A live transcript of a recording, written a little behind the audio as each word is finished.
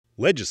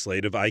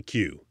Legislative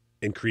IQ.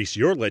 Increase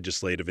your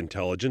legislative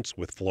intelligence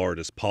with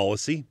Florida's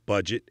policy,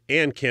 budget,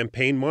 and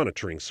campaign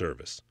monitoring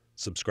service.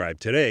 Subscribe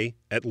today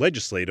at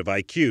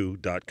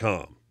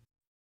legislativeiq.com.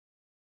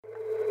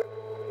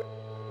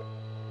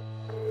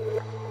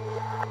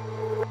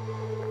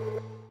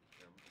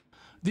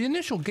 The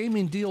initial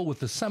gaming deal with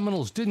the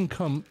Seminoles didn't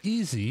come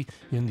easy.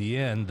 In the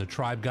end, the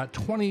tribe got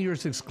 20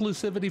 years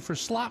exclusivity for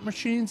slot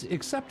machines,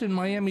 except in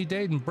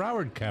Miami-Dade and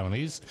Broward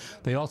counties.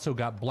 They also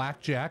got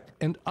blackjack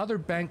and other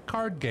bank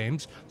card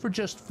games for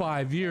just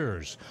 5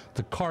 years.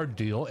 The card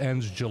deal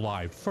ends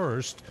July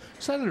 1st.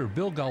 Senator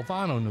Bill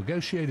Galvano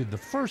negotiated the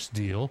first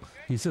deal.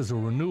 He says a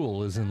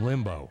renewal is in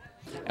limbo.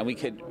 And we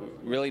could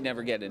really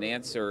never get an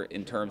answer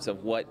in terms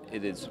of what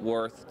it is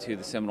worth to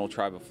the Seminole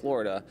Tribe of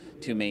Florida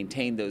to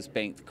maintain those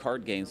banked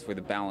card games for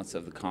the balance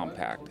of the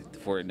compact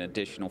for an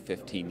additional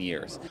 15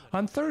 years.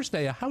 On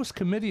Thursday, a House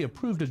committee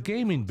approved a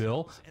gaming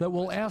bill that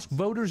will ask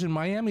voters in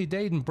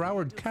Miami-Dade and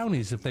Broward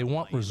counties if they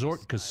want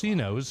resort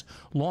casinos.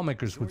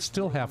 Lawmakers would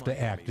still have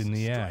to act in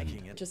the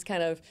end. Just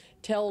kind of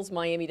tells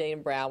Miami-Dade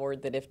and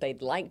Broward that if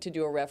they'd like to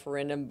do a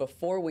referendum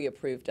before we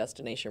approve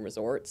destination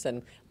resorts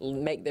and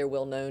make their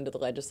will known to the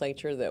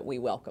legislature, that we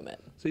welcome it.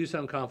 So you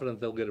sound confident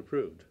they'll get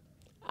approved?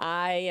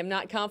 I am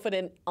not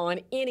confident on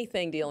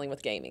anything dealing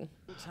with gaming.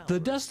 The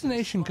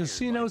destination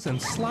casinos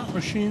and slot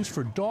machines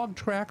for dog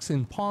tracks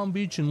in Palm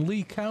Beach and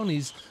Lee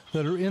counties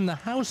that are in the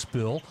House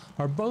bill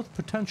are both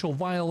potential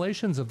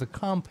violations of the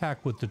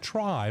compact with the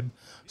tribe.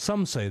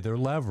 Some say they're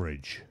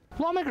leverage.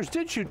 Lawmakers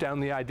did shoot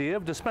down the idea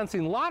of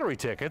dispensing lottery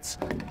tickets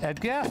at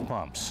gas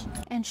pumps.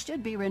 And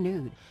should be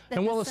renewed.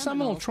 And while the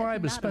Seminole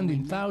tribe is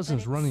spending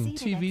thousands running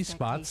TV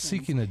spots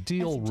seeking a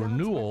deal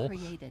renewal,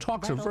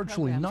 talks are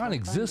virtually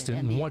non-existent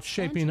in what's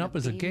shaping up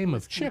as a game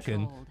of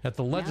chicken at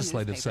the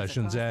legislative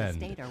session's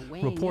end.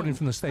 Reporting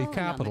from the state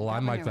capitol,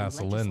 I'm Mike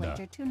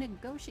Vasalinda. To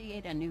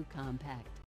negotiate a new compact.